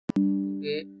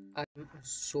Today I'm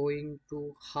showing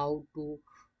to how to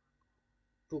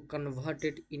convert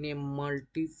it in a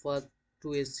multi-path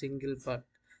to a single path.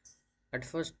 At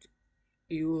first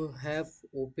you have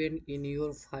open in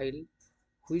your file,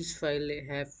 which file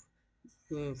have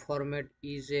format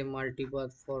is a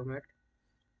multi-path format,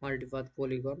 multi-path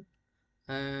polygon.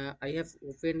 I have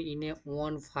opened in a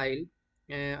one file.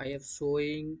 I have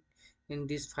showing in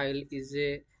this file is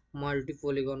a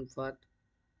multi-polygon path.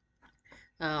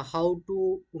 How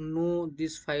to know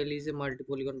this file is a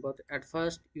multi-polygon path? At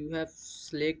first you have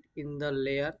select in the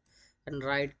layer and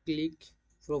right click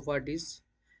properties,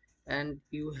 and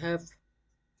you have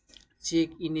check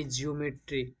in a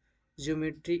geometry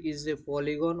is a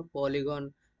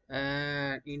polygon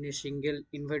in a single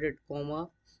inverted comma,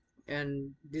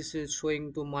 and this is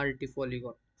showing to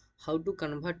multi-polygon. How to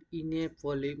convert in a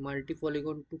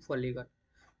multi-polygon to polygon?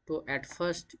 So at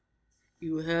first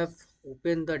you have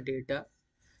open the data,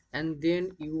 and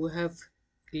then you have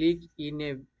click in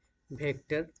a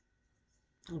vector,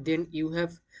 then you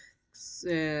have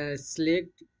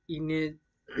select in a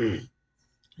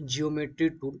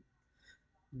geometry tool,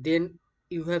 then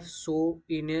you have show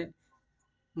in a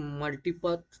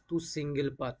multipath to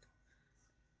single path,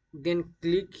 then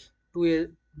click to a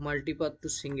multipath to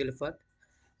single path,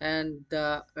 and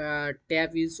the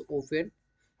tab is open.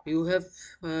 You have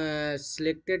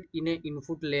selected in a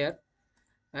input layer,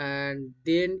 and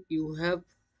then you have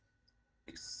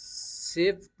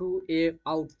save to a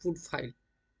output file.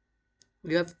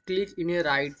 You have click in a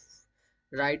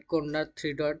right corner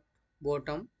three dot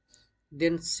bottom,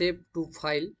 then save to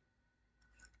file,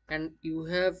 and you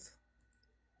have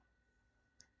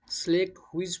select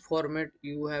which format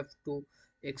you have to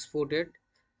export it.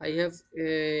 I have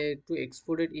to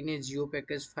export it in a geo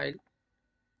package file,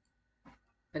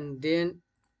 and then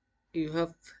you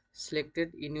have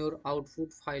selected in your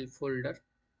output file folder.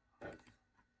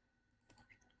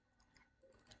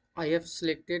 I have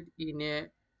selected in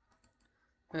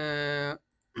a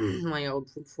my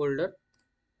output folder,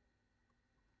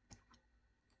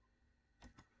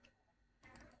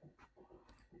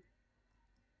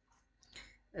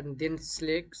 and then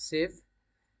select save,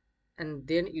 and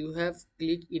then you have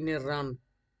click in a run,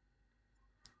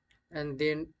 and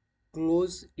then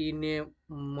close in a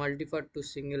multi-part to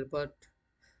single part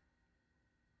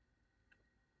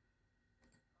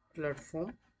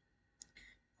platform,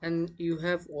 and you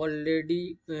have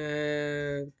already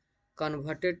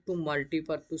converted to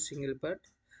multi-part to single part.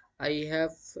 I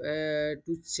have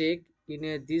to check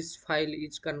in this file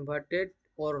is converted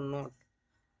or not,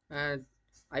 and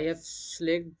I have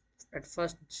select at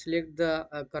first select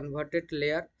the converted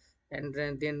layer, and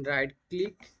then right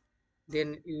click,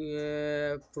 then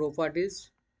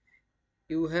properties,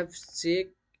 you have check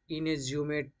in a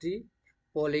geometry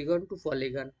polygon to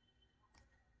polygon.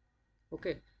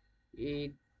 Okay,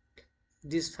 it,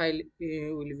 this file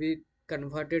will be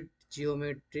converted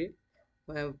geometry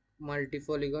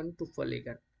multi-polygon to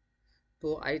polygon.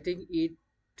 So I think it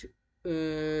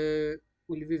will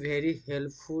be very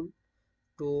helpful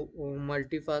to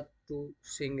multi-path to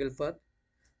single path.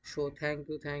 So thank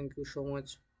you so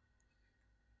much.